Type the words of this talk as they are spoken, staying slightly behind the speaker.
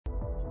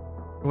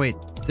Wait,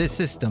 this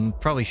system,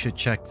 probably should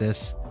check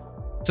this.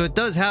 So it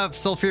does have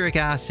sulfuric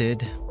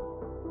acid,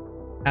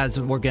 has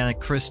organic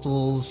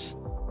crystals,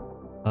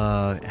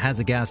 has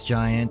a gas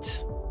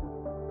giant,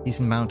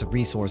 decent amount of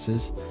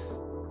resources.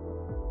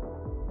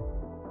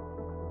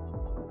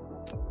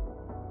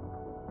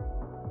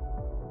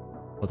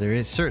 Well,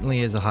 there certainly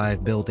is a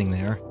hive building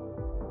there.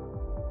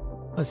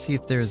 Let's see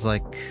if there's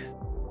like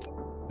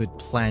good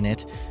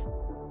planet.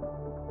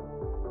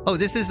 Oh,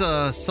 this is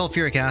a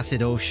sulfuric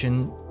acid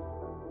ocean,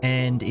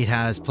 and it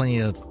has plenty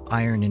of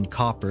iron and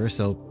copper,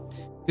 so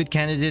good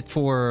candidate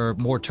for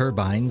more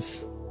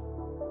turbines.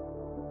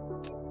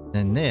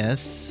 And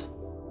this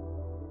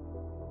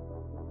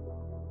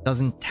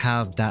doesn't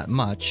have that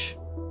much.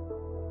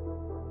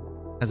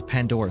 Has a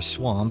Pandora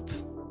swamp.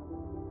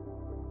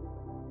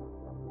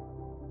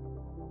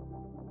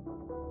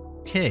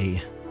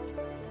 Okay.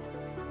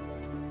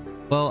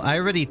 Well, I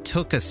already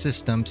took a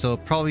system, so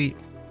probably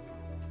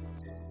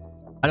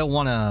I don't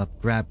want to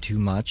grab too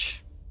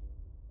much.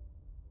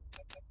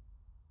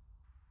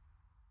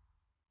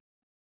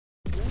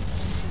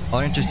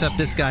 I'll intercept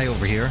this guy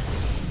over here.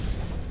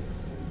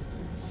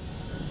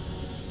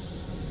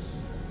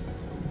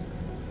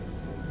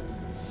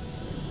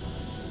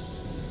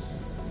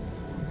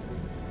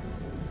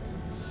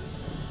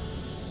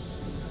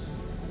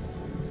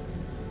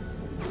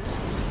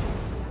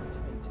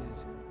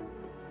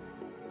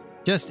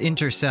 Just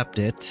intercept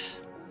it.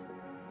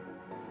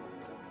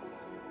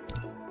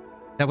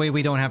 That way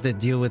we don't have to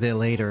deal with it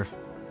later.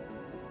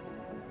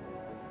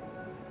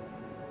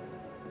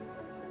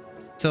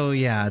 So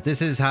yeah,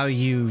 this is how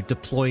you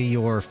deploy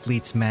your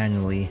fleets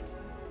manually.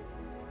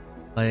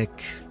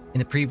 Like, in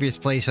the previous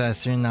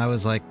playtesting, I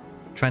was like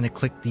trying to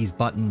click these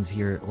buttons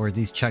here, or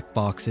these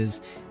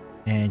checkboxes,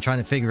 and trying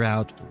to figure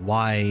out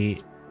why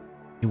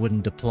it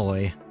wouldn't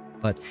deploy.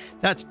 But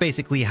that's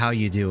basically how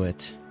you do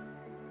it.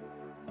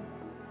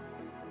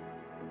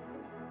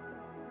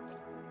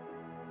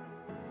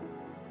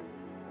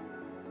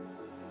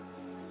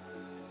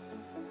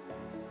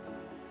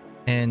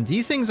 And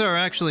these things are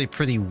actually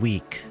pretty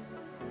weak.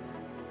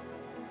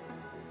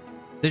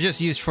 They're just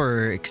used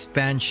for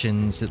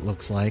expansions, it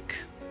looks like.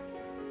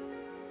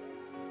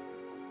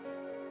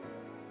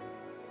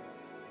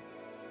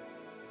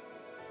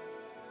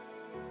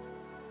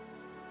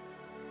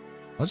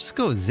 I'll just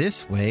go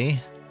this way.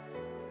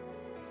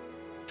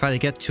 Try to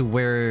get to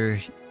where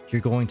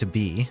you're going to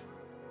be.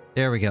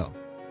 There we go.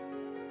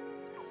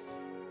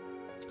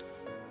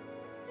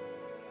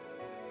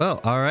 Well,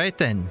 alright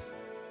then.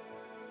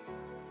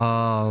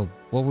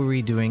 What were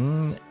we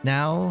doing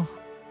now?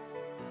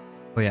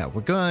 Oh yeah,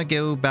 we're gonna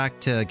go back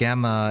to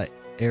Gamma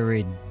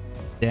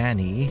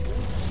Eridani.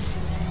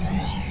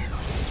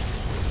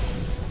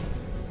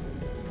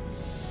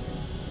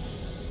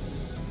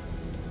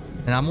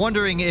 And I'm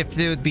wondering if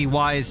it would be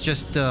wise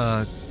just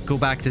to go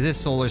back to this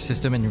solar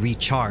system and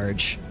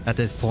recharge at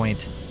this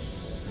point.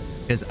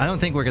 Because I don't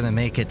think we're gonna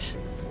make it.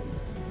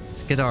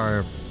 Let's get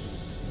our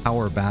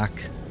power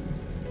back.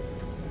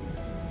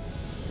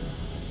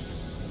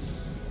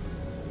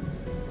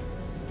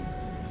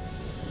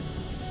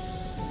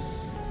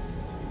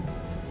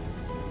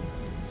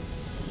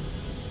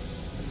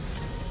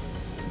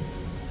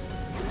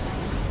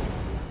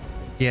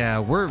 Yeah,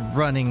 we're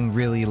running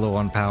really low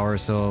on power,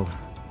 so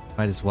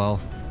might as well.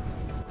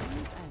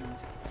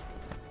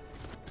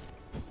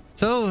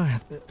 So,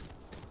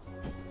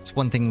 that's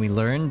one thing we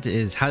learned,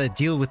 is how to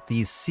deal with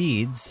these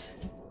seeds.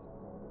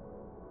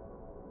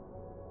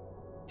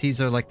 Seeds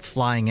are like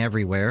flying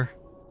everywhere.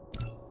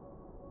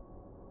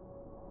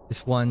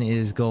 This one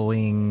is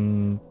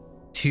going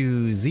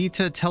to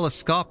Zeta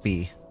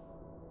Telescopi.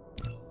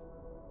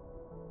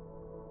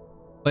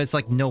 But it's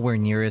like nowhere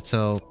near it,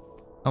 so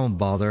I won't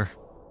bother.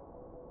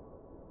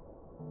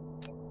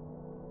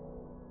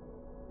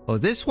 Oh,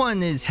 this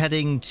one is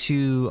heading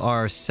to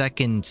our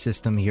second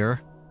system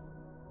here.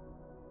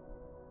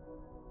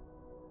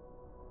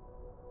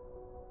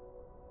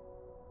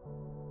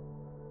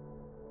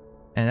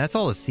 And that's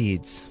all the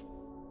seeds.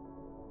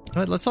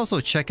 Alright, let's also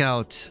check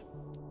out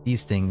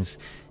these things.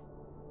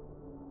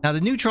 Now,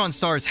 the neutron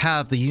stars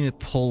have the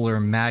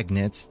unipolar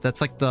magnets. That's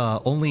like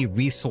the only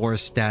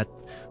resource that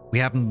we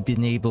haven't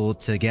been able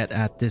to get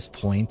at this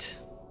point.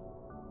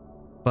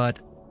 But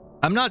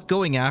I'm not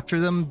going after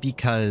them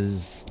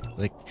because,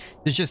 like,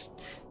 there's just...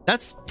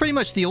 That's pretty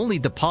much the only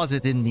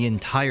deposit in the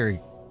entire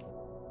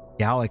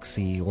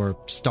galaxy or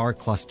star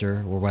cluster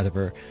or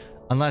whatever.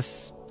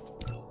 Unless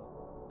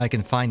I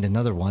can find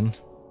another one.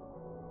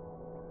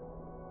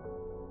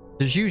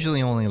 There's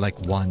usually only like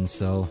one,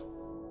 so...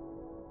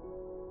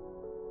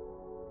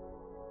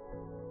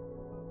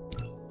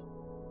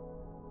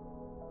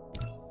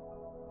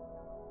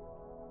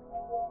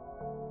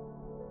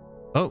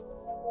 Oh!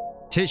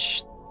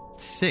 Tish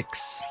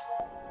 6.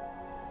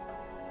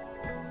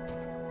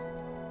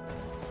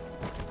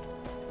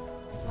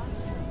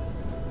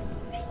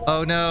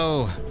 Oh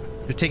no!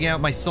 They're taking out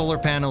my solar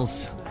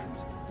panels.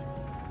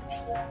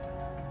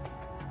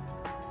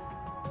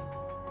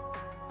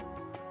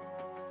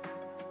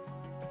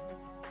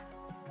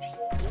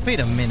 Wait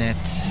a minute.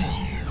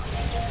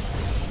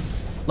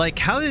 Like,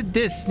 how did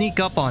this sneak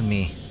up on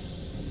me?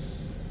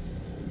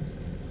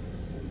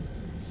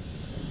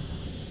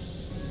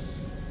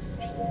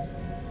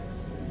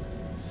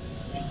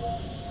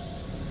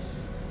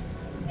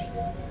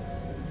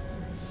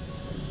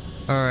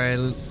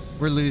 Alright,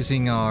 we're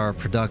losing our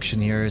production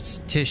here. It's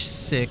Tish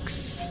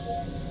 6.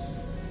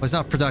 Well, it's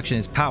not production,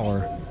 it's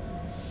power.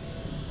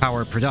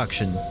 Power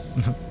production.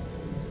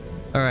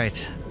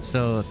 Alright,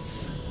 so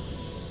let's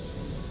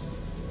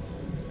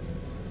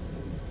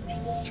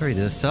hurry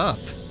this up.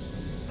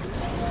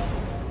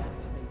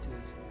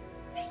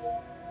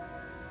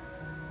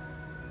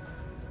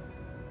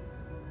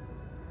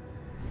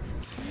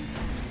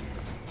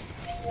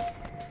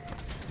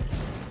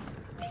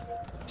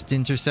 Just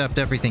intercept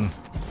everything.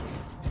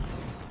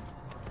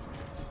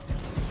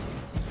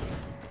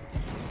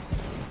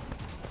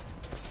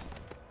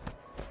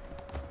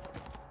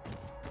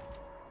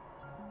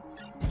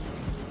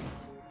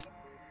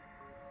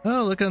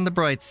 Oh, look on the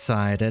bright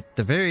side. At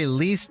the very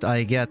least,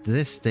 I get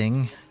this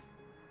thing.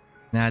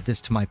 And add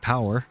this to my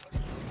power.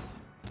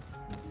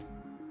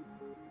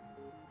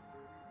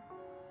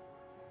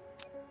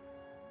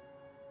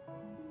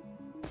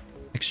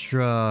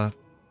 Extra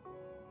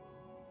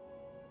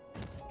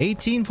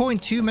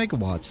 18.2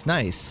 megawatts.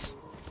 Nice.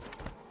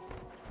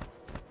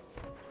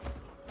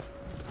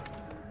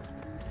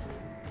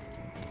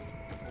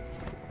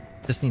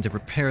 Just need to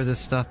prepare this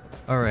stuff.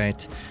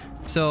 Alright.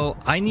 So,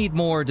 I need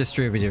more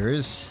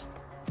distributors.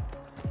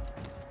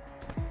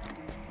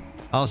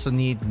 I also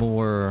need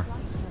more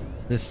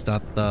this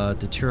stuff, the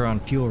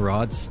Turon fuel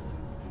rods.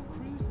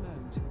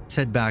 Let's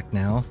head back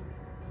now.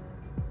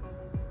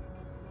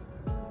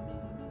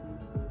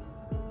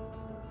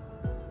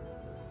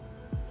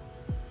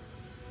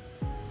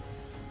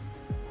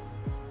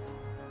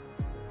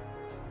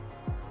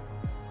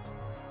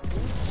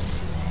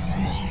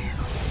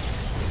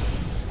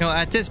 You know,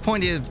 at this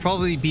point, it'd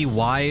probably be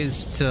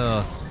wise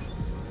to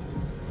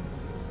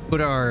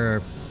put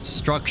our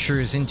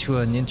structures into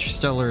an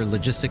interstellar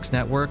logistics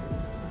network,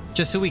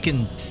 just so we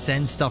can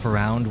send stuff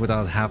around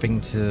without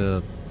having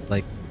to,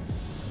 like,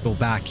 go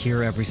back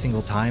here every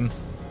single time.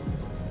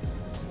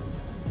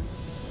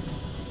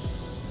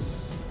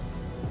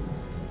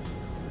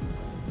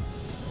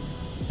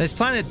 This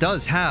planet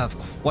does have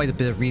quite a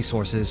bit of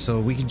resources, so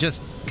we can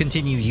just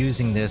continue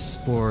using this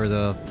for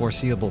the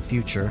foreseeable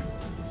future.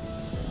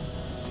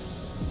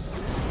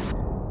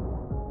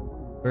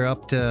 We're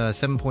up to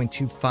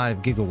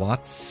 7.25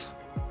 gigawatts.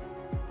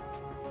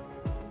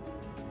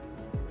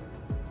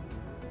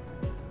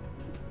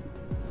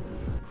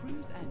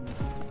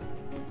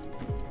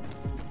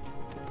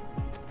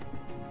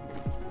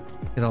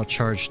 Get all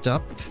charged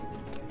up.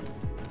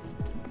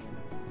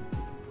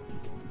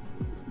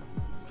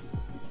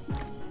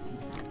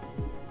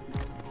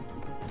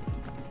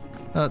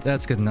 Oh,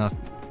 that's good enough.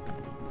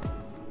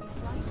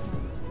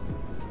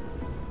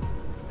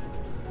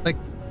 Like,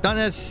 not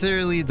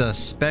necessarily the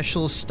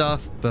special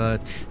stuff,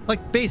 but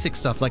like basic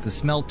stuff like the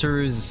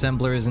smelters,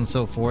 assemblers, and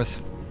so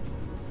forth.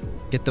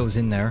 Get those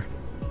in there.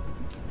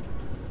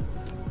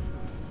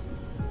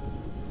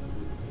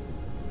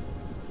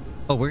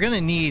 Oh, we're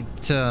gonna need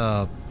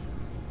to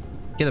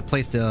get a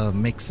place to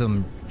make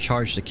some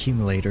charged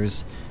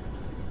accumulators.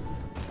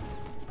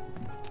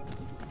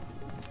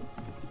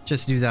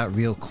 Just do that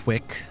real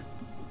quick.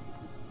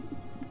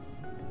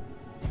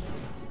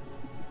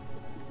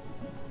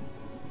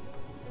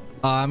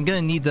 I'm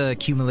gonna need the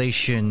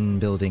accumulation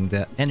building,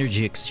 the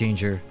energy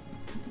exchanger.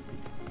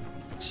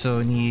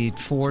 So need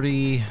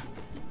 40,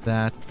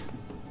 that.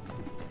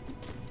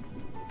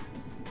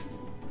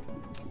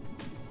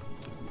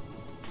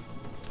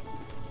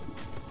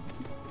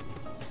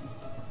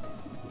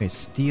 Okay,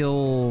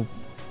 steel.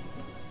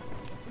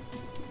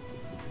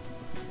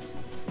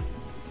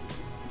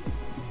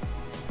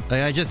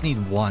 I just need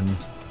one.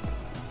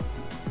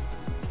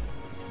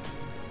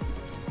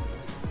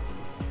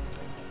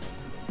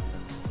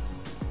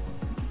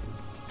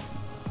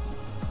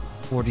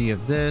 $40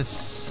 of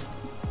this.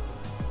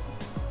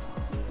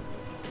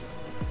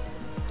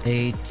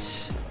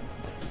 8.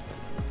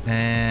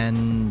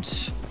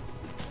 And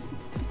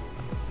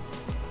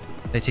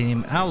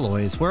titanium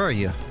alloys. Where are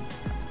you?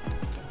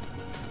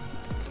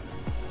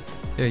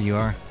 There you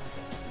are.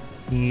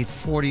 Need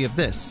 40 of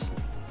this.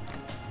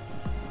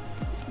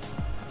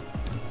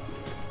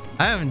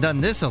 I haven't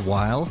done this a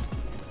while.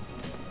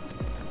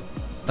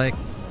 Like,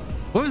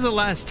 when was the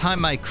last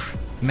time I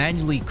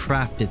manually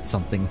crafted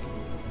something?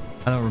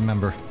 I don't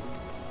remember.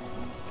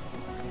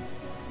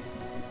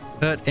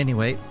 But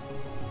anyway.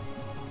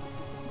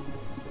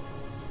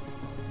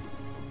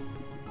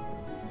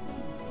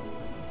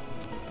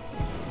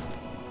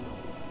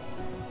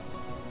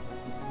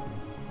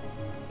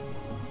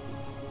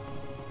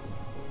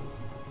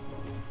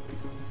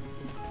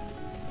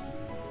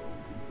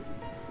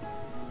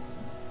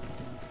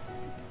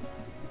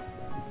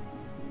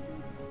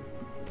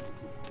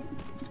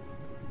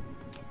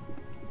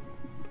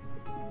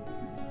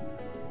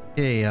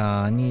 Okay,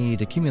 I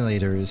need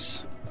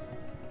accumulators.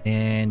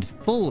 And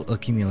full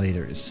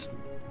accumulators.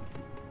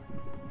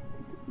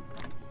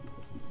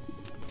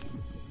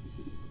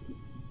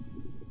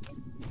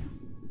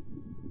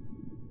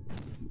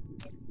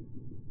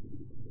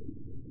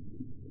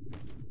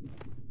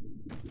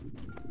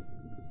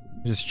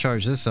 Just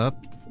charge this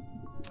up.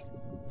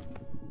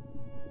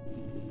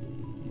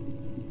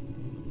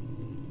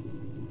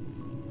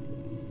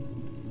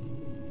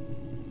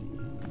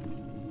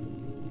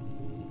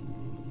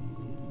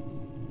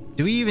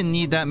 Do we even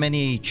need that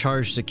many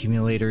charged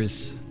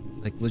accumulators?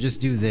 Like, we'll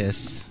just do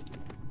this.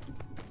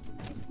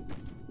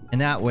 And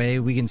that way,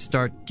 we can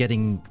start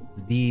getting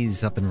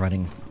these up and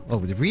running. Oh,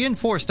 the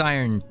reinforced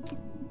iron...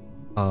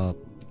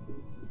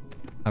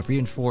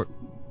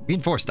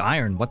 reinforced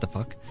iron, what the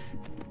fuck?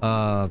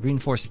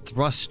 Reinforced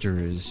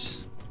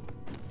thrusters.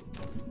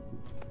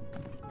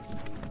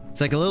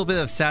 It's like a little bit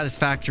of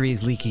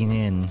satisfactories leaking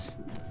in.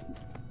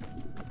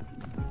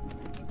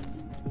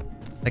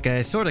 Like,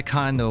 I sort of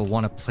kind of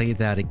want to play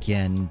that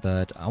again,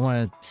 but I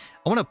want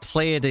to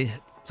play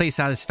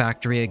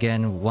Satisfactory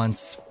again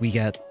once we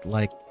get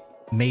like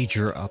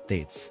major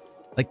updates.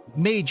 Like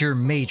major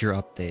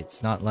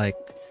updates, not like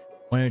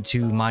one or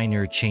two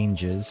minor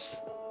changes.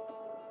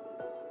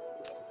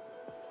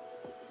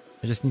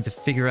 I just need to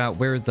figure out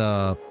where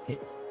the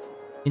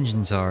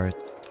engines are.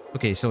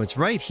 Okay, so it's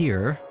right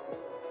here.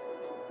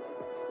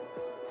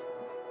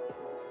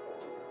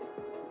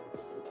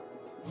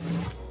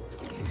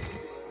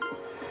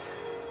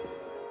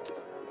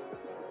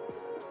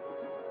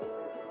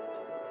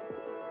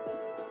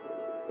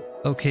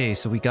 Okay,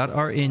 so we got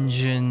our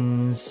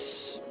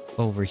engines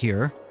over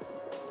here.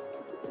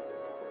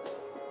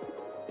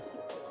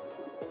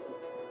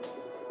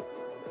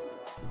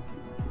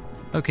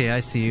 Okay, I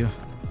see you.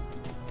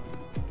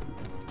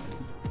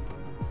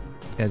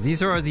 Yeah,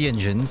 these are the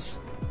engines.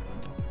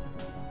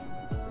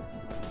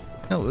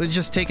 No, we'll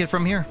just take it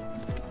from here.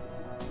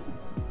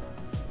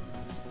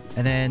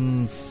 And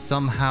then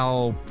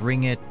somehow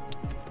bring it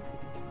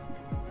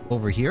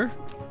over here?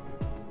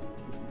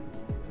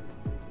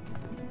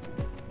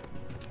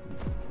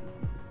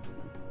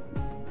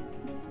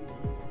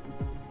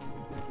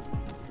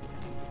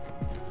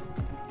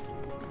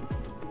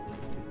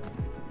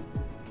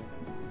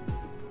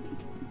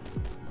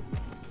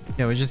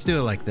 Yeah, we just do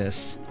it like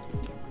this.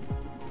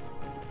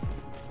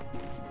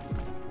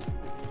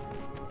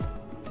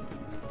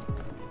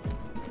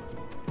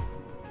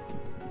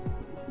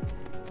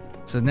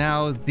 So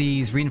now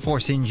these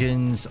reinforced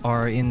engines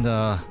are in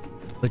the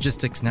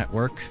logistics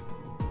network.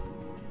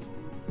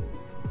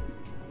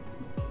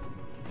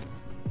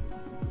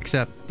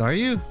 Except, are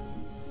you?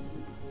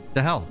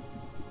 The hell?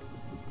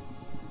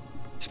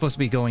 You're supposed to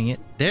be going in.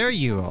 There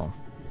you go.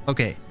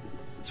 Okay,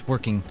 it's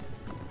working.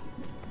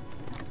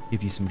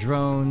 Give you some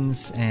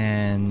drones,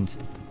 and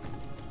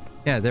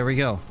yeah, there we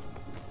go.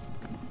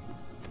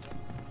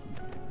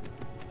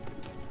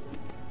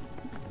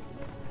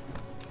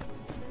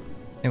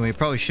 Anyway,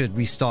 probably should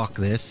restock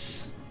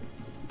this.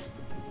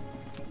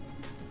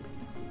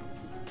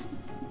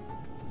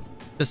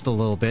 Just a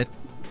little bit.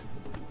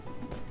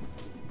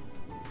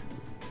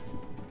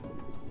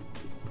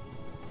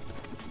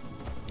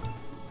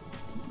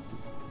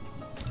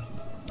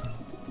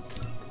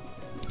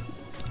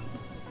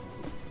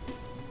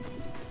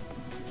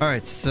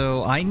 Alright,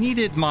 so I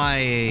needed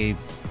my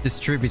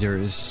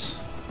distributors.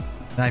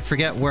 And I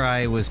forget where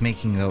I was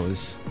making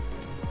those.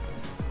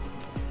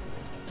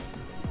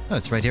 Oh,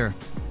 it's right here.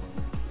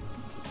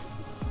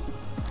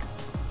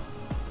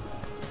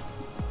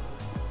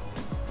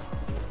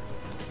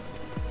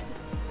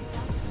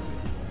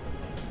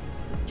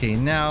 Okay,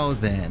 now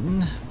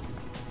then...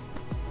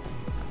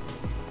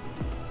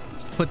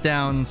 let's put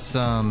down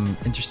some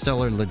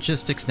interstellar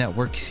logistics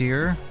networks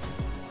here.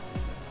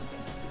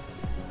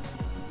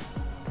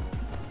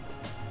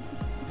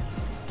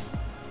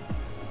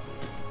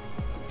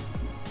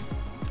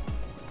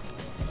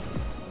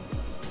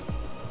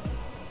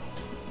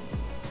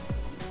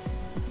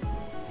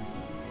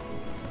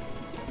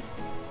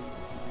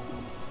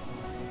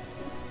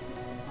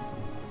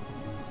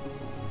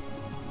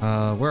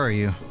 Where are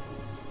you?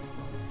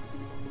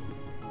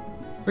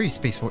 Where are you,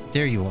 Space Force?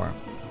 There you are.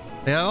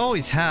 I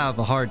always have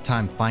a hard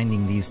time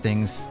finding these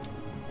things.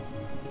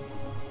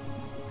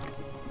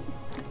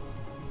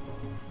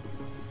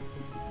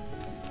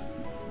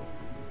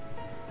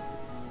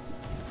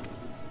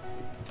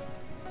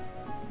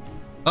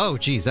 Oh,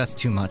 geez, that's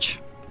too much.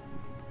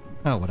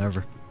 Oh,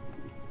 whatever.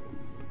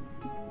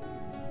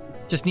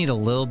 Just need a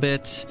little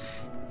bit.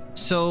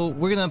 So,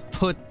 we're gonna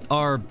put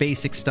our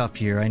basic stuff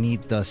here. I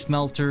need the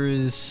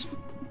smelters.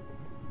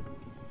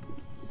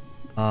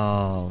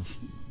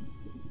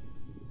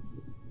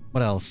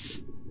 What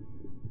else?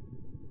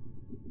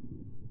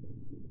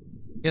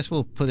 Guess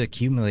we'll put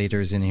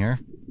accumulators in here.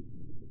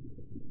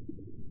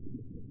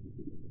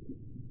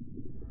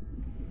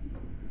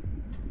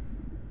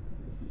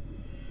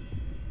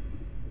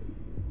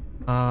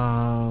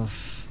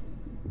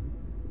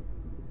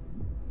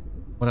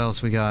 What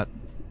else we got?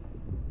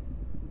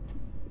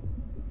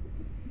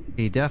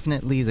 Okay,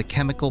 definitely the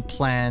chemical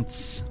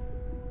plants.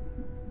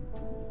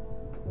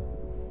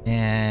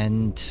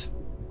 And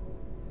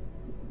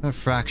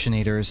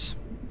fractionators.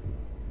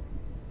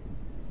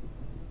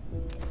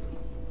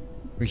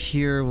 Over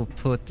here, we'll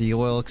put the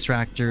oil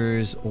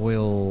extractors,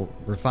 oil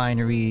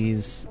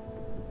refineries,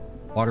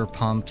 water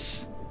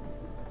pumps.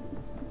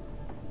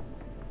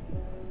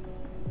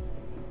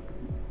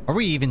 Are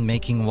we even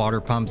making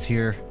water pumps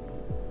here?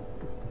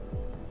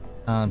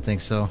 I don't think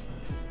so.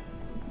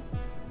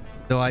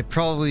 Though I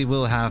probably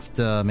will have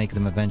to make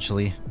them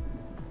eventually.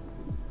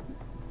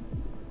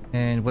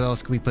 And what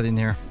else can we put in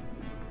here?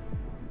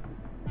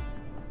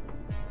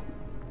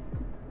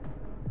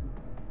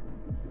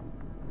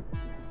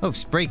 Oh,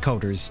 spray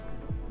coaters.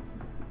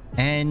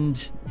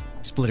 And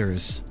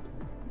splitters.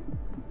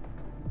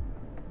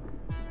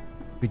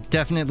 We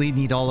definitely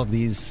need all of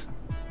these.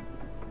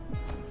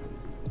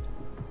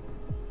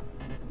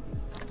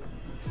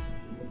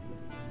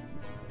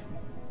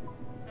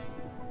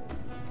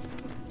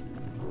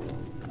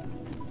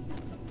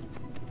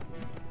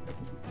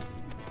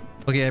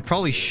 Okay, I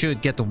probably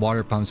should get the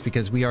water pumps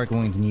because we are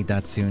going to need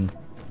that soon.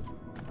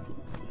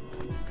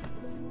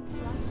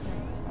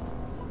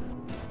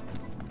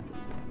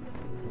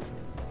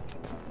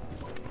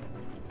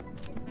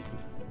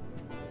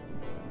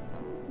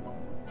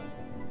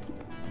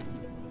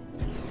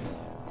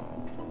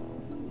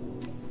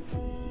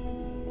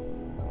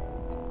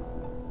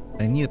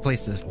 I need a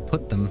place to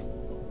put them.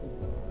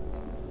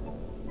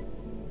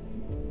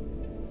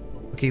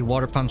 Okay,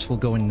 water pumps will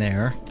go in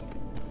there.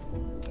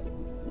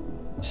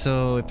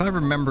 So, if I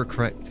remember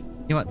correct...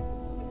 You know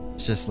what?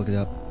 Let's just look it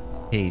up.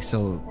 Okay,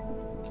 so...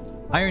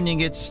 iron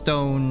ingots,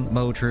 stone,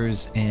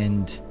 motors,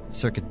 and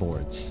circuit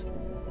boards.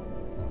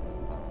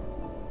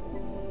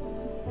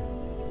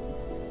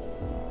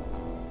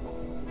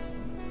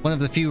 One of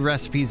the few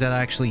recipes that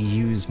actually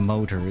use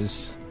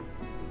motors.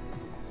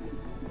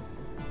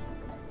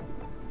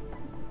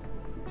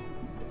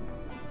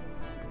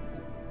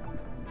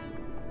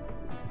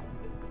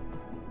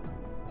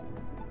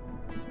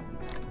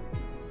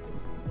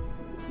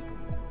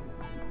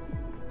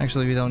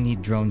 Actually, we don't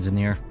need drones in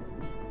here.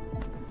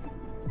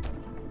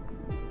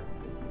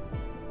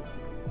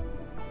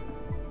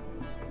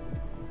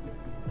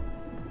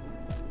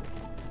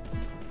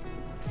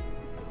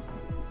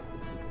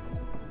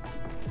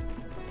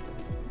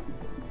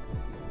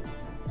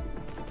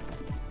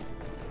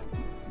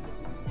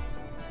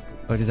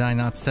 Oh, did I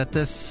not set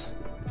this?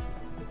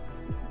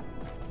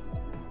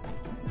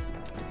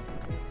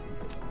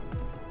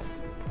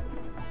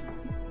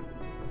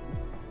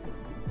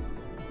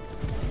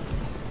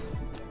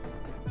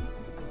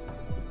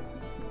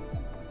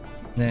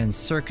 Then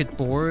circuit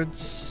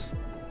boards.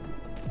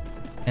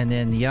 And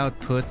then the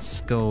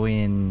outputs go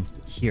in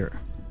here.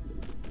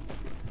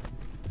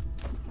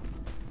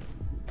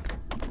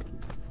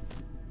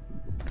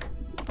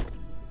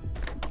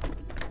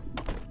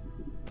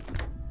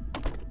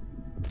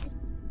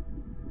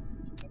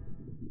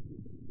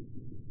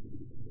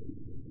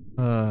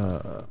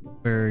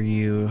 Where are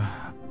you?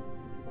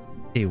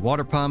 Okay,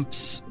 water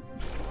pumps.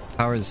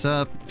 Power this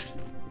up.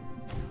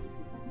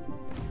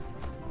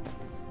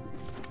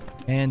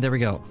 And there we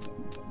go.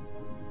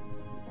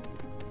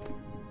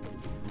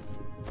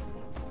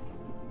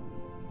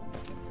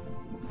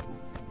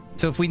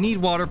 So if we need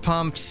water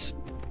pumps,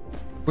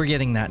 we're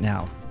getting that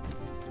now.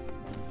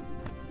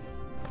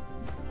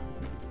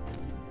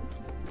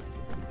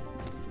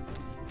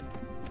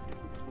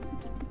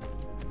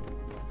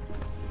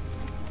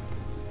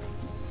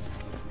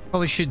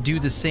 Probably should do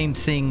the same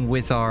thing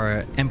with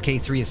our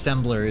MK3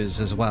 assemblers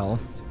as well.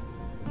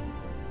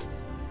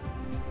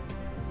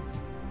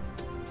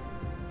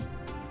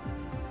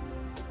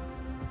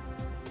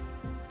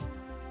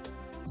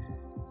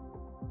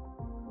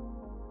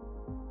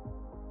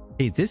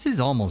 Hey, this is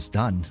almost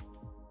done.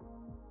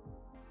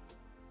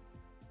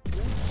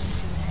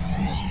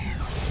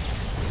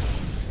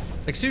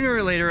 Like sooner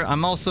or later,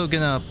 I'm also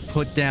gonna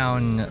put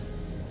down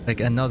like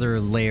another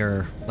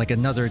layer, like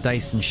another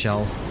Dyson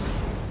shell.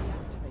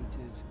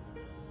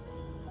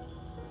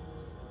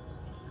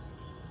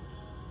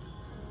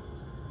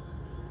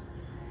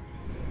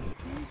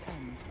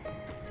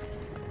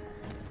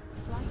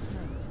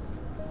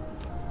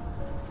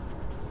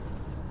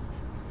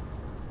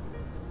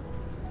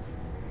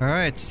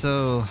 Alright,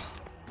 so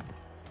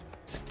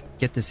let's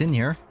get this in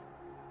here.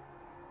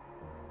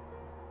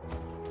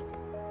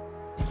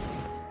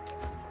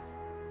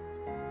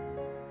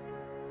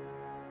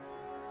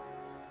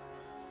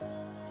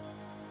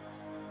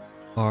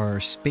 Our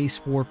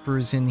space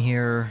warpers in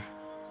here.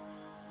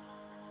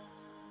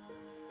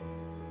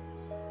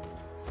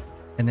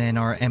 And then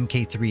our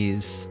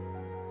MK3s.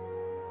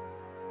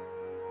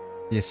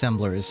 The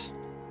assemblers.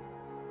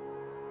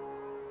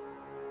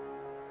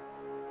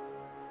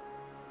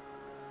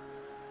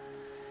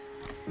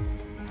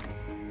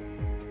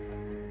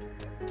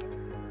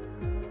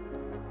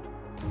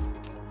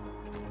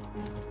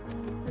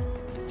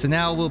 So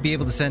now we'll be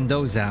able to send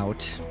those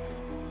out.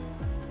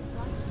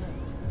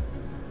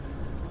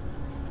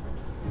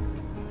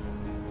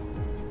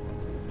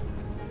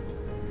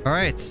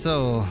 Alright,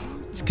 so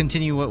let's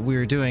continue what we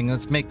were doing.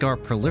 Let's make our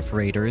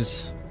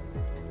proliferators.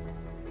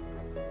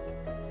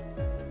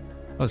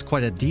 That was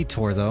quite a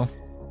detour, though.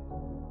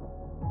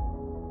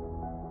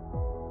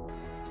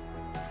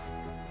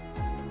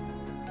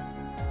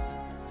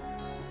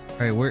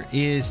 Alright, where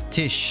is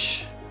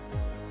Tish?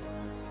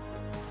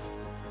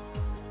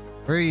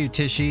 Where are you,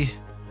 Tishy?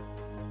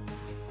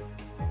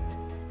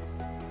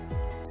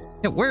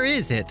 Yeah, where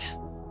is it?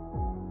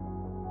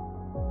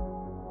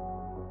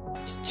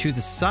 It's to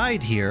the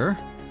side here.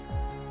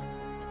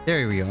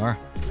 There we are.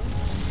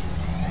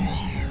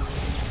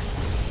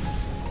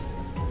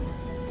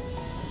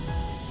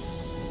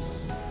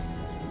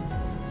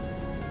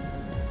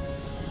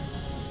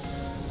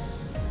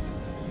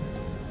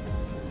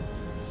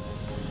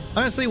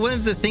 Honestly, one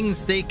of the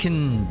things they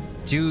can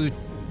do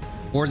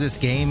for this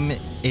game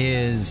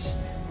is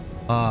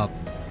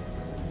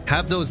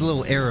have those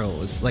little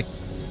arrows. Like,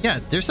 yeah,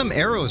 there's some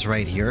arrows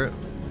right here.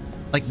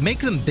 Like, make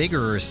them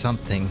bigger or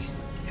something,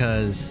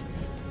 because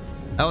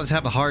I always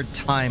have a hard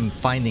time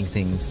finding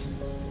things.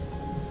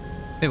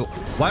 Wait,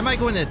 why am I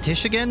going to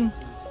Tish again?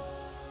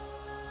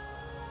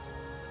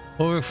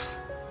 Or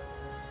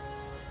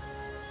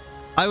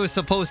I was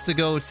supposed to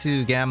go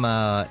to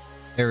Gamma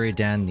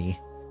Eridani.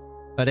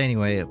 But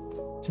anyway,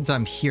 since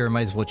I'm here, I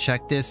might as well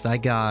check this. I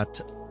got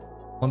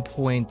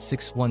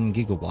 1.61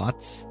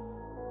 gigawatts.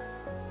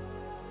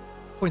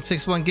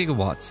 0.61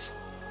 gigawatts.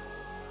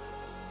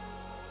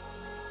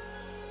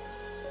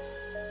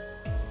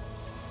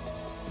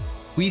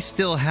 We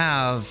still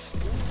have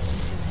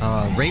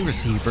ray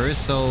receivers,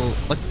 so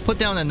let's put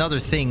down another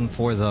thing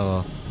for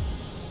the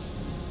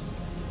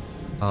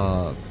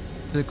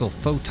critical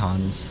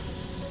photons.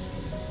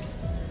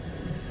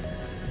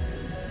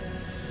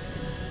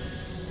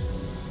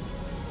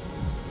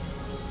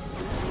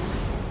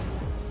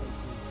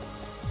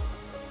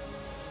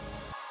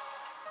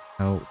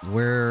 Oh,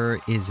 where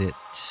is it?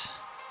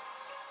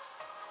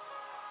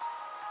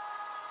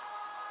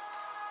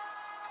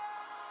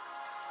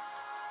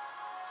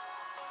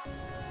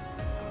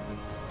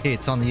 Okay,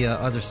 it's on the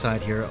other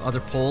side here, other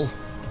pole.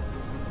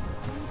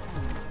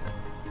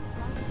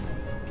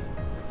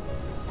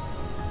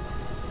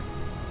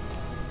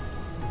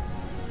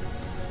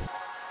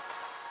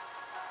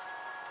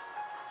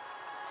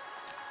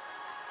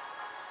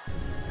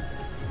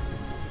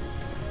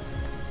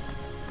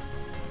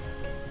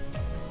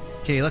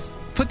 Okay, let's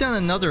put down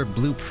another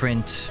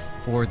blueprint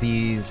for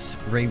these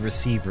ray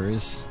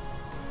receivers.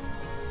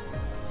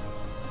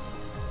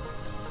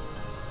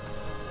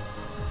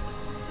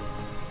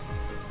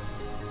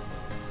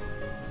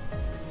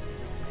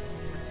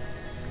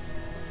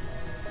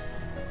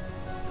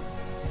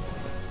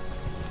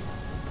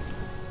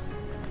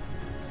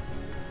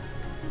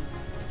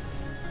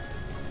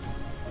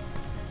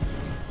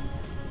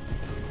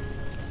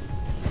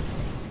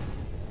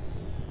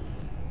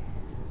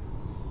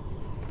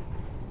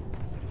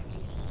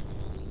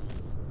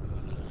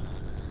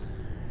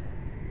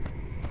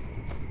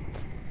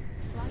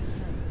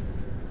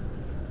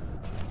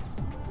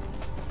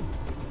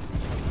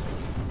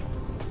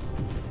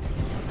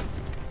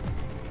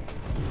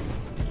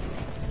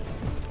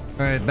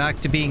 Alright, back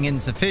to being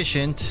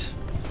insufficient,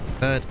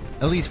 but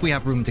at least we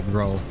have room to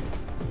grow.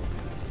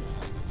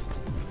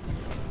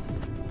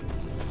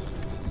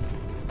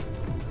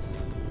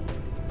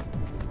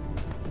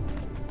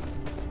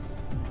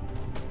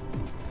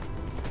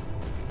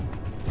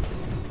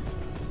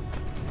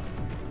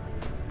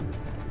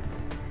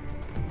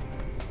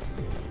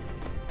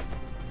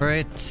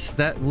 Alright,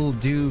 that will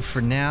do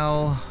for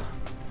now.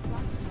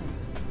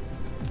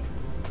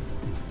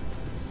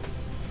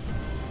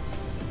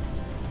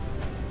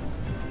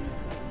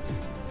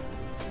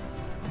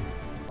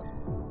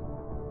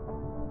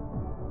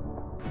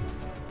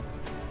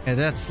 Yeah,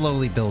 that's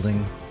slowly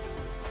building.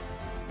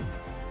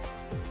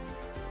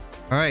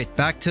 Alright,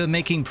 back to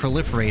making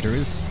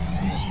proliferators.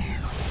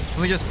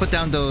 Let me just put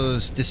down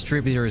those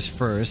distributors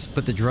first,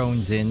 put the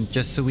drones in,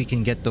 just so we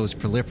can get those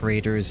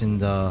proliferators in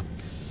the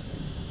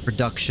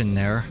production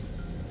there.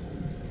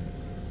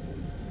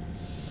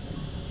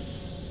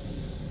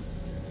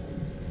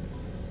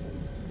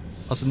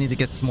 Also need to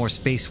get some more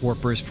space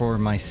warpers for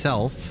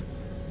myself.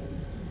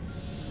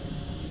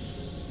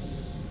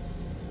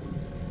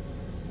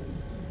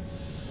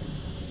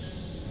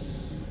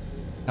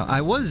 Now,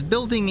 I was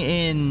building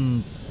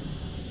in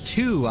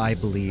 2, I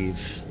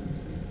believe.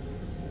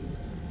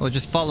 Well,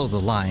 just follow the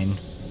line.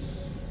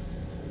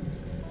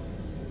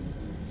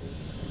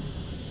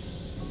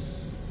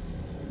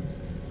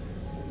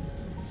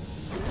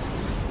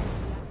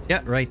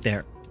 Yeah, right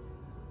there.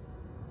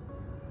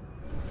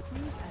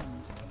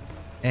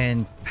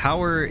 And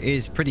power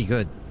is pretty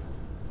good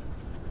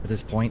at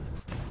this point.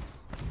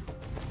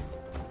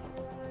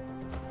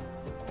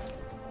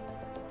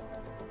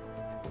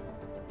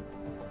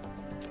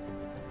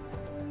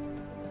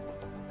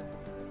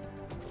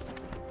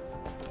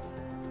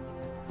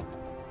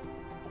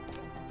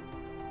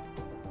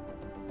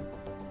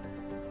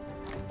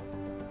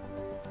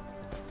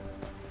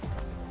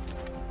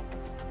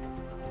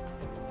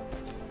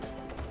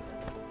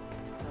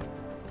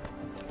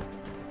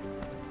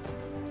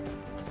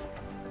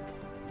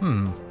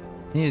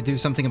 Need to do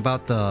something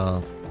about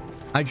the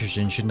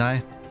hydrogen, shouldn't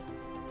I?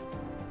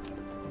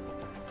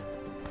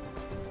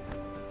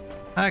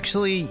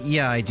 Actually,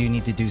 yeah, I do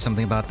need to do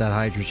something about that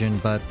hydrogen,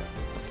 but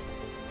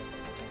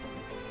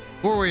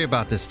we'll worry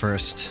about this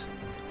first.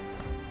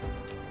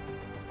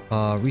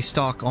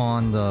 Restock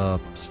on the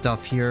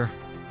stuff here.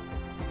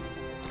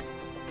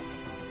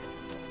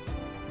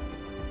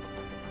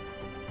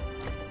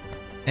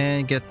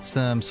 And get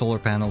some solar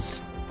panels.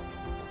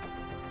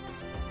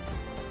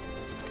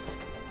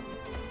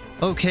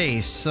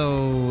 Okay,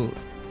 so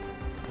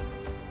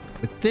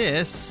with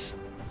this,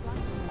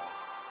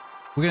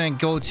 we're gonna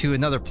go to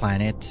another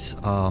planet.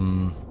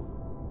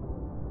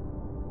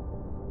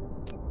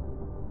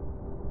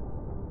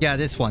 Yeah,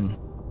 this one.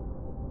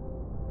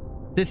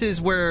 This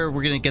is where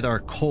we're gonna get our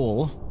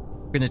coal.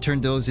 We're gonna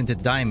turn those into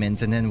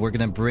diamonds, and then we're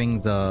gonna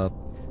bring the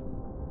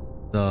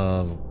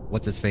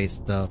what's his face,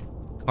 the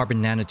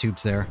carbon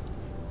nanotubes there.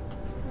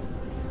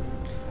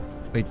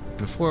 Wait,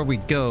 before we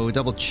go,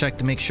 double check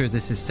to make sure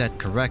this is set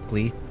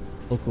correctly.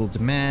 Local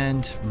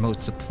demand,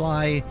 remote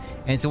supply,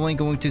 and it's only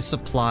going to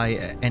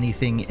supply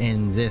anything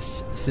in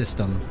this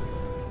system.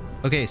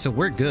 Okay, so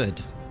we're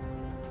good.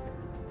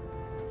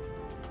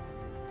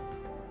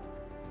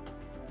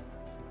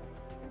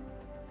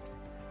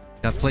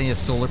 Got plenty of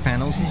solar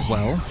panels as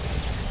well.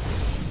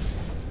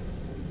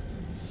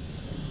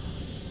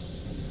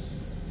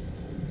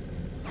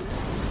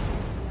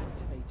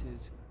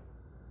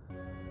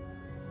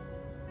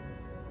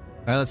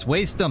 Alright, let's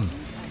waste them.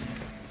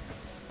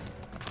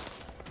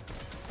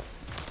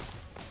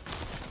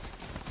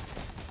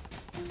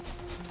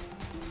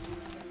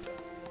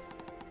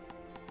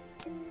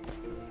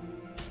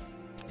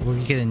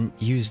 We can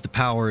use the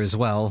power as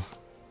well.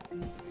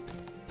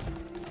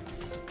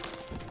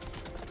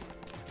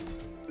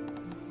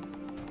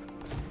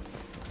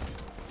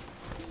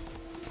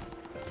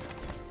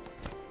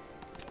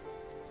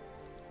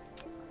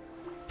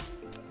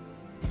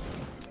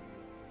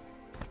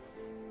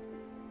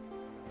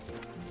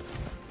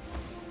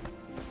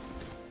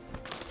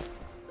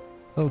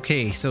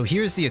 Okay, so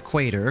here's the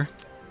equator.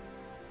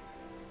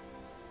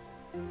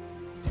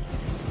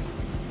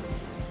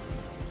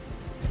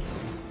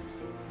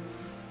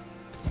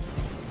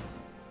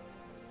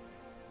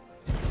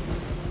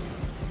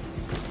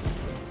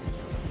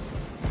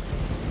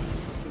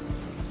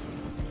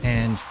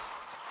 And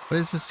what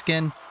is this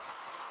again?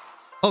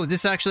 Oh,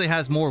 this actually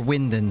has more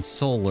wind than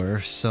solar,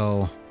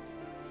 so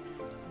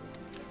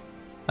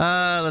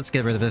let's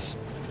get rid of this.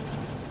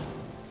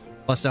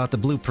 Bust out the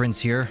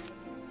blueprints here.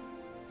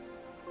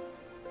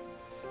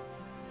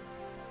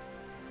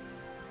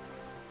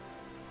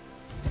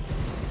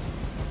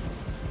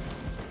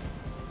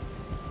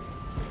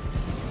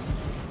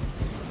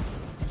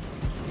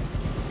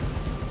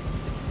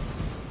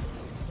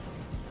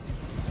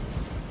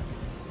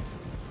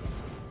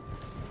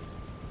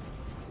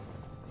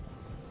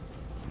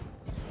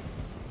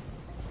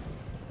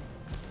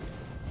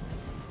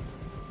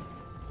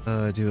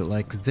 Do it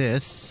like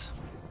this.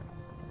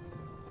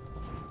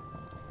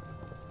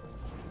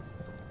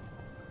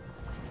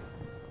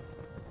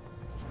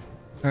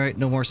 Alright,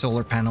 no more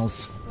solar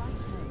panels.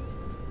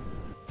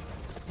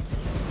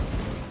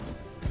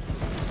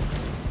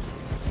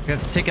 We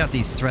have to take out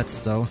these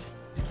threats though.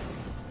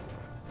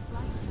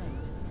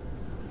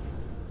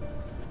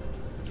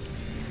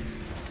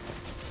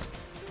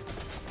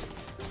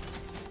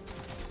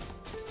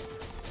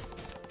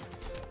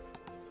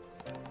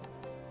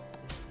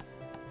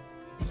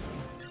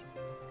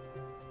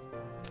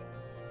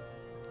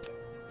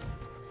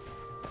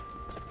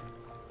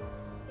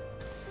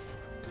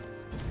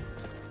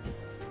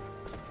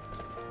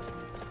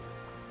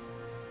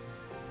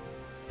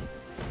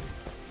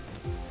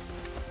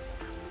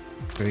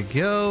 There we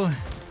go.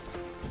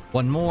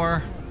 One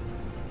more.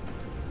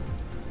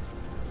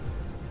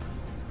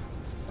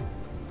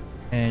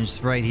 And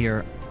just right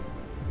here.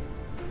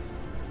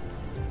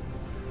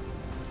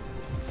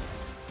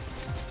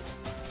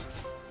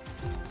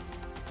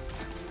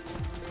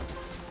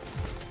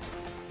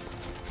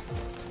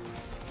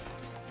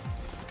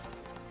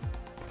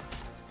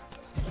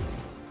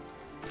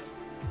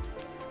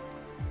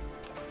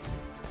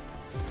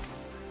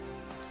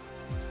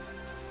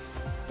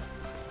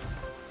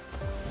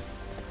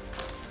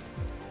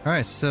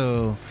 Alright,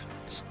 so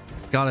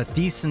got a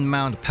decent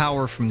amount of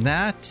power from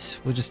that.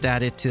 We'll just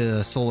add it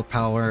to solar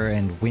power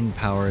and wind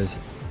power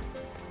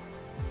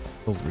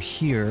over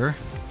here.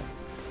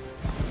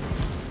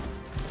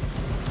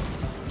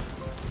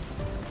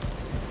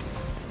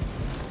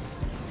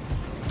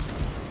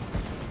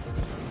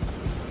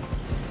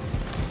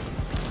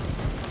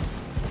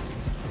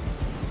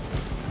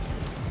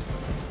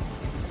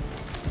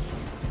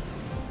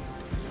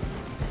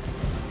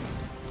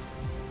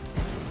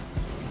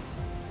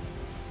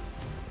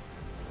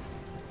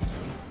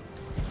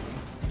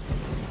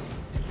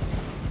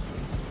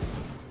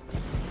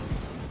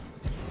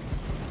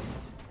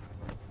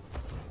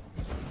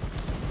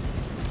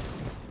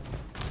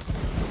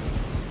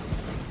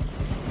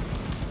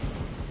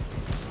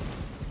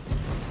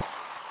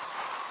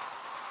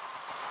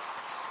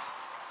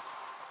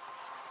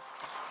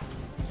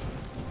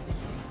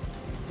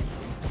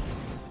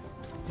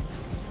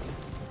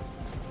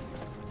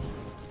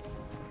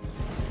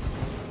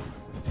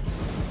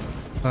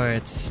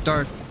 Alright,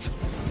 start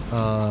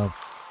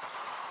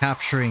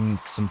capturing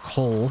some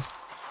coal.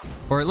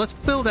 Or let's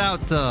build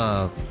out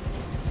the...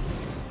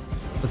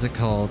 what's it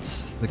called?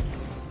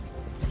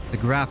 The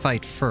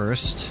graphite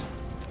first.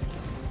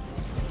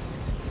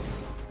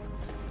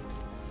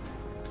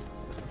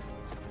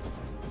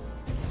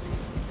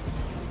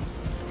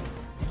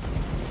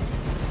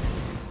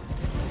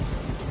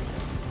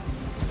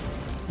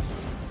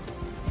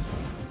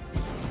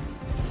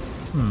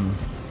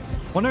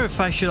 Wonder if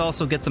I should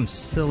also get some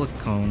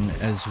silicone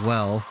as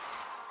well.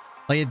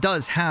 Like, it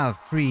does have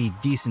pretty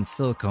decent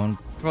silicone.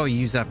 Probably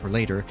use that for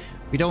later.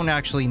 We don't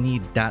actually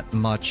need that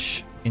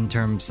much in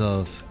terms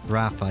of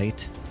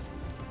graphite.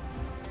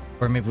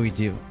 Or maybe we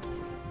do.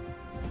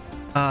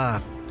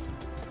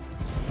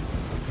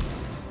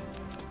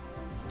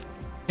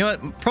 You know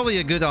what? Probably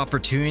a good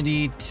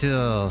opportunity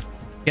to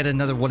get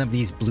another one of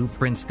these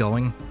blueprints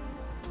going.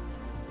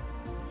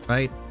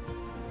 Right?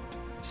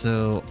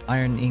 So,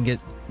 iron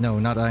ingot... No,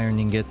 not iron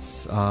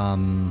ingots.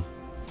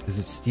 Is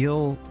it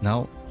steel?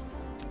 No.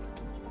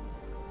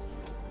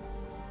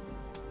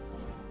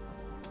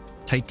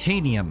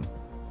 Titanium.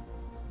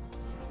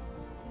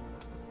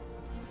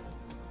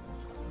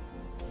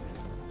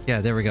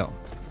 Yeah, there we go.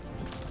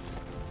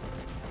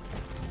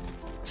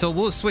 So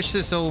we'll switch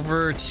this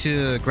over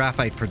to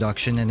graphite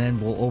production and then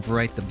we'll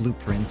overwrite the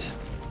blueprint.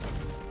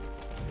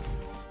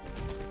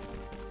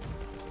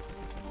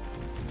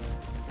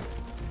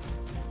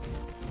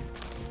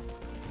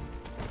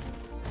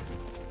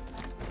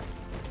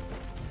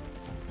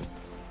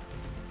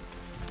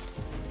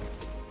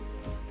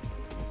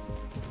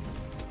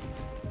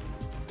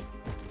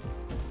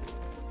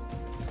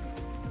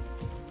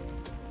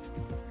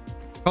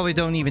 Probably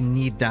don't even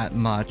need that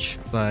much,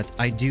 but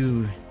I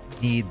do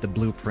need the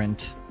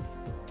blueprint.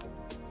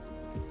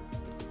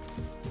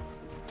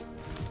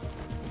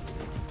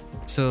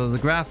 So the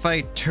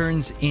graphite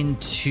turns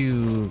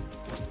into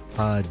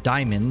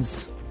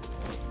diamonds.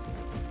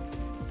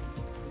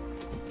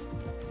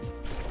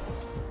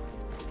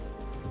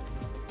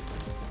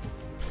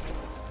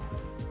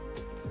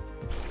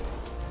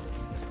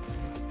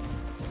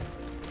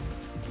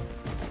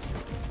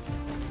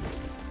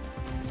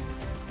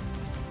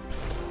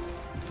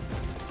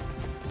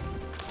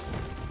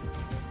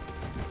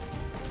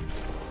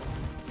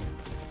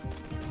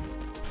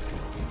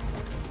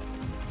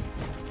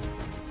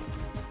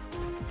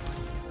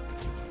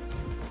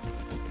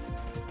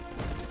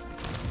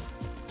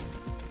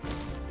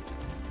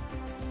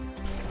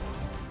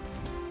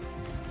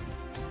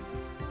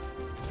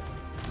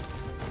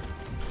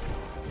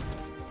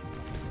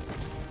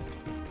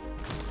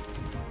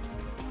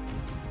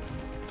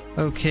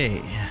 Okay,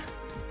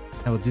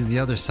 now we'll do the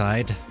other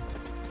side.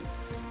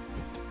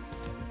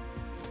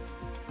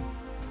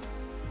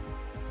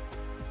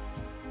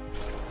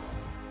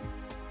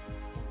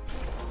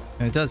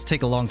 And it does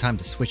take a long time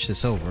to switch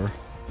this over.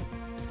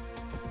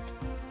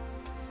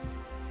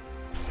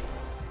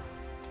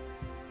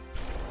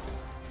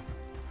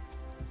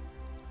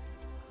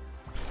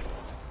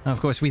 Now,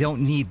 of course, we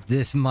don't need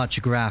this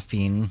much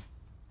graphene.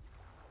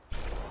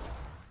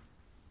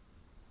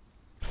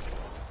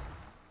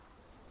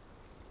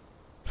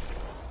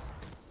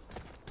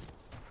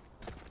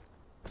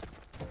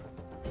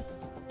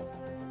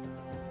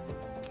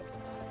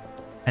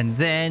 And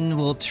then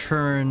we'll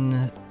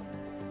turn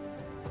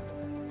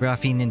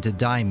graphene into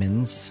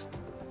diamonds.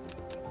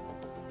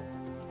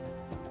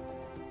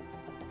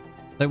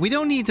 But we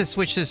don't need to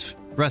switch this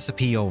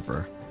recipe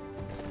over.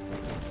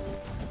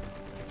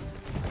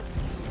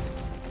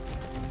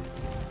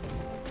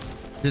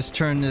 Just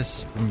turn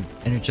this from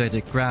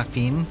energetic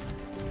graphene.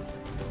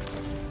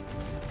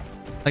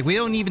 Like, we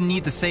don't even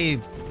need to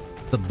save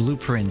the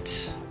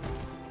blueprint.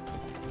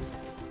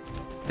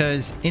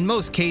 Because in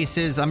most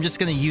cases, I'm just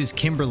going to use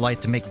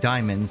kimberlite to make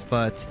diamonds,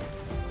 but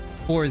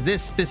for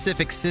this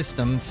specific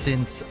system,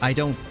 since I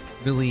don't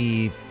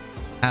really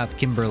have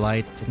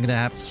kimberlite, I'm going to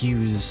have to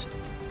use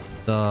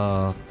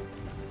the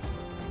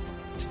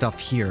stuff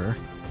here.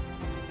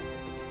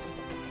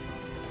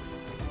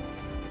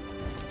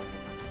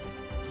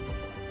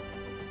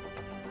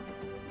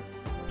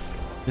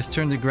 Just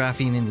turn the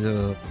graphene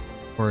into,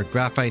 or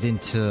graphite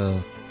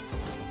into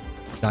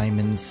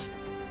diamonds.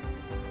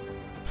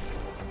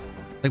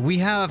 Like, we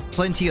have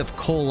plenty of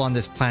coal on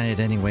this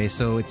planet anyway,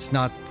 so it's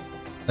not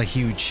a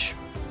huge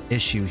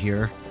issue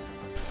here.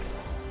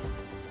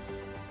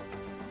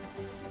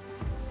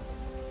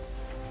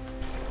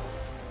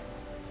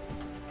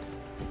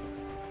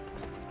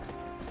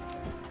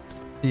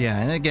 Yeah,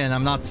 and again,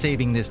 I'm not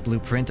saving this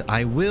blueprint.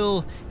 I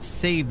will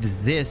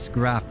save this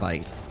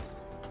graphite.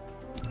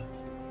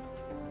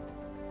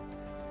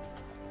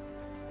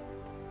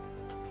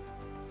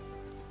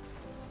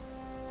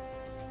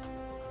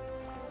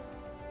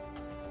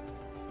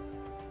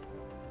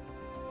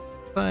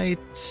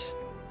 Right.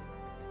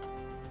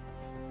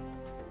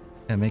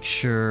 And make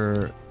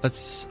sure,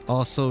 let's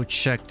also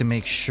check to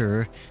make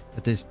sure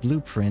that this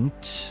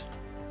blueprint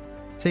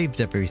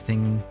saved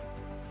everything.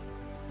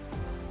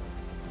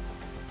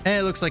 And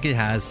it looks like it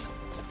has.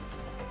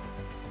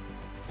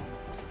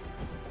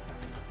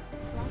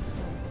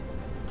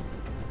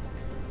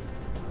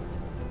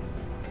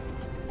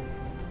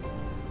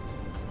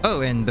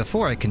 Oh, and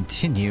before I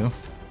continue,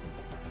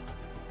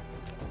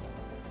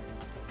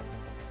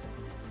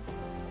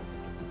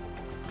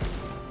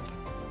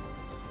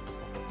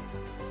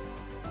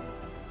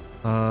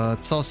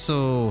 let's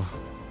also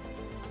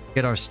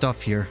get our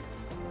stuff here.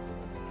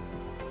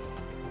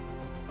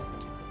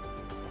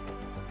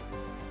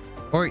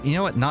 Or, you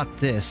know what? Not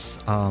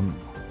this.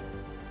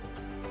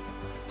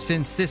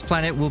 Since this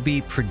planet will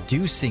be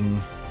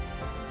producing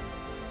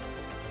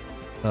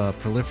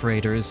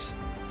proliferators,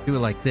 do it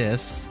like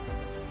this.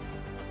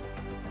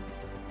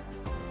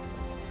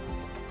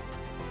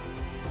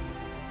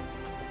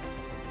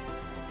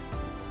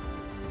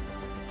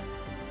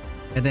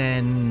 And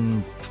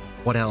then,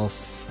 what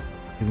else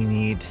do we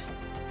need?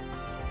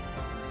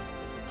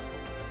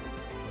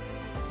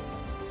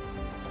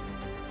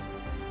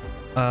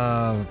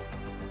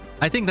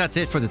 I think that's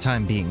it for the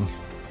time being.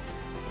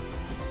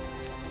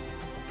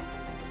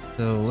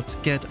 So let's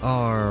get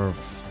our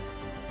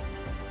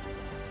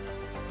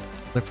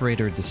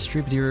proliferator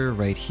distributor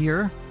right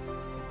here.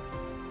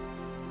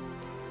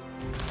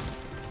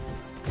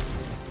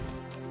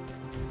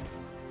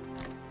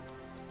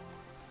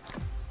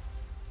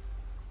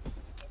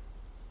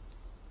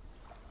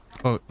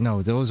 Oh,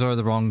 no, those are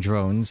the wrong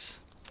drones.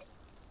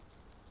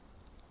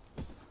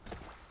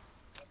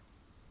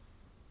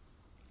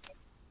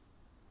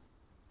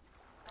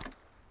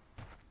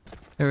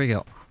 There we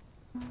go.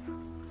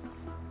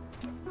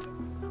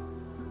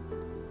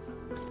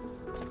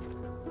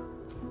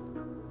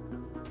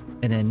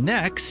 And then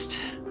next...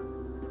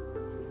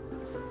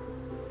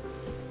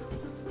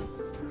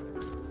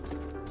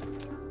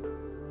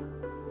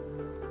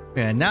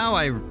 Yeah, now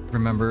I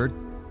remembered.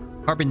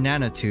 Carbon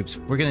nanotubes.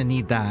 We're gonna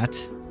need that.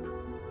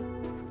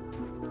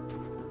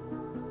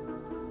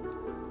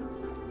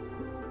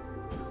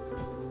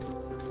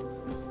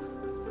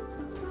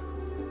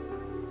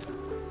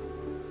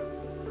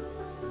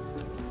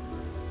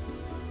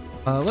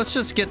 Let's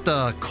just get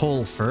the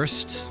coal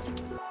first.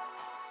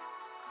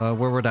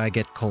 Where would I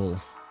get coal?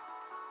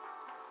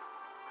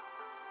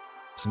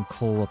 Some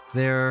coal up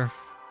there.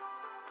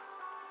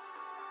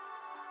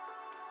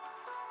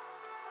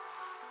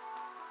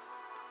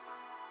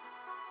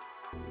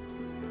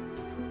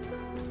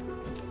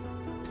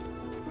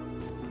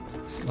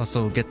 Let's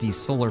also get these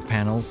solar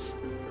panels.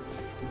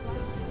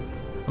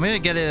 I'm gonna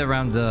get it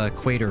around the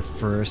equator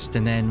first,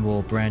 and then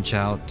we'll branch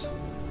out.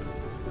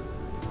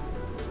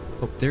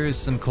 Oh, there is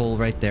some coal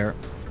right there.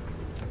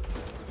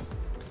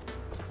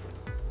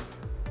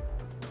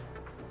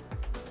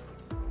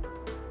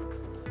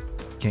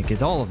 Can't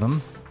get all of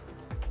them.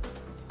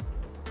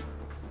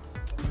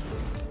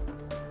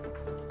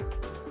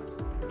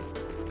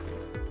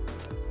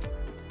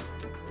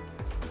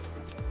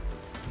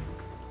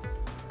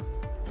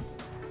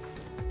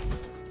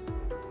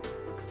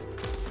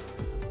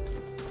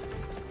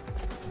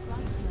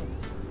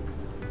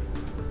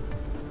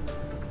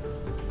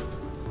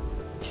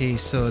 Okay,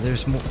 so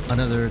there's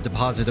another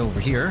deposit over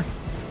here.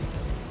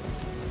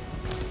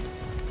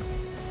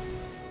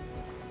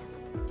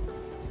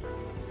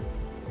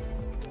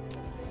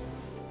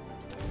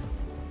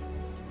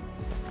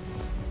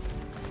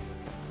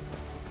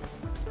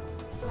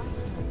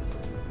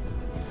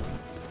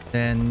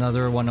 And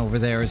another one over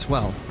there as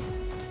well.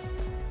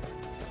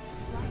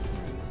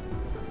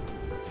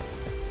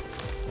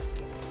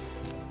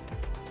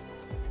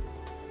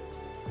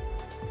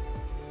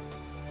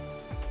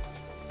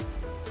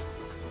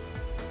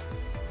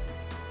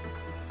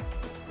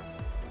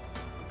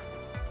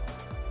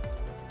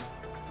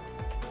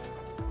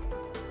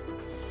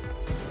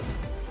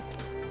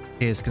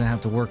 Okay, it's gonna have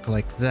to work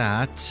like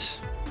that.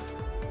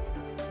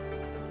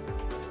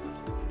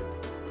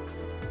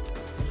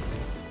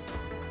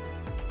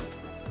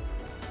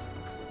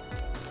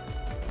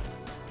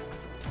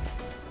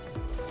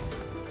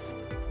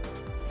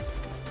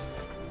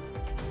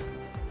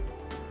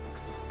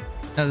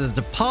 Now the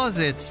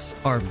deposits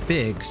are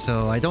big,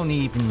 so I don't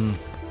even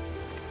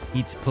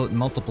need to put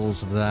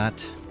multiples of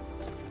that.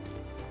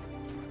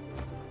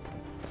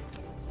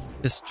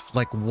 Just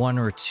like one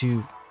or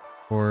two,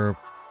 or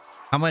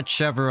how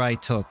much ever I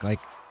took. Like,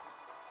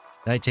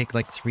 did I take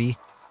like 3?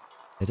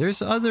 Yeah,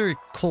 there's other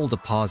coal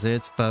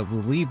deposits, but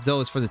we'll leave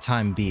those for the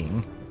time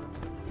being.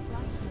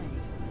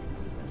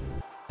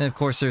 And of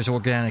course there's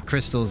organic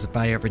crystals if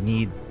I ever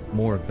need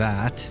more of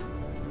that.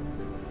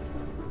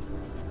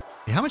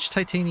 How much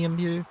titanium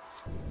here?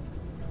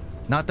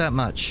 Not that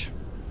much.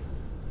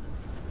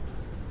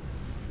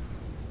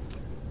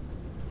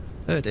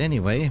 But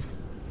anyway.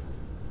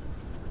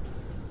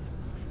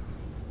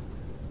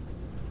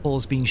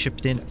 Coal's being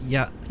shipped in.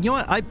 Yeah, you know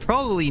what? I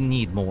probably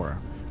need more.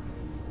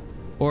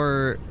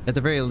 Or at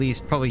the very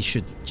least, probably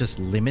should just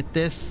limit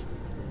this.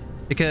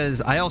 Because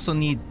I also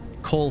need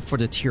coal for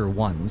the tier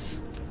 1s.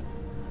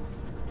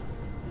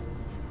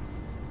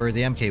 Or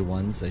the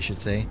MK1s, I should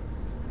say.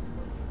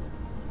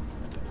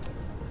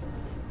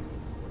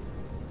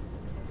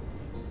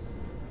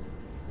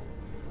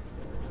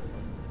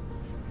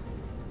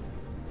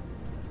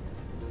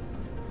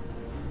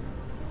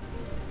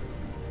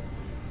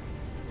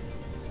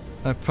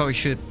 I probably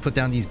should put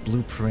down these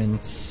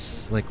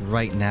blueprints, like,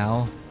 right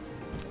now.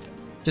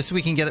 Just so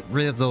we can get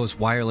rid of those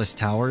wireless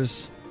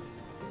towers.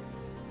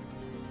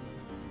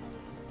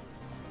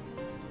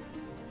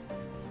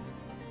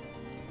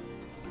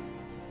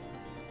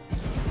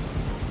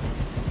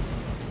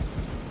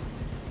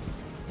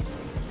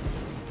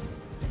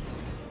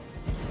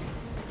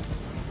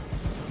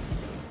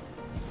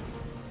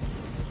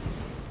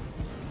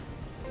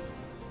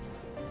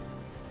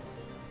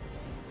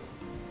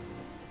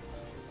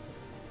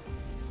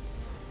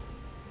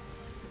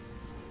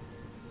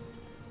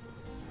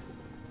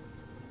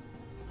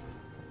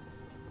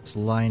 Let's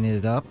line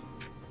it up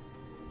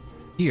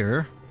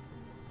here.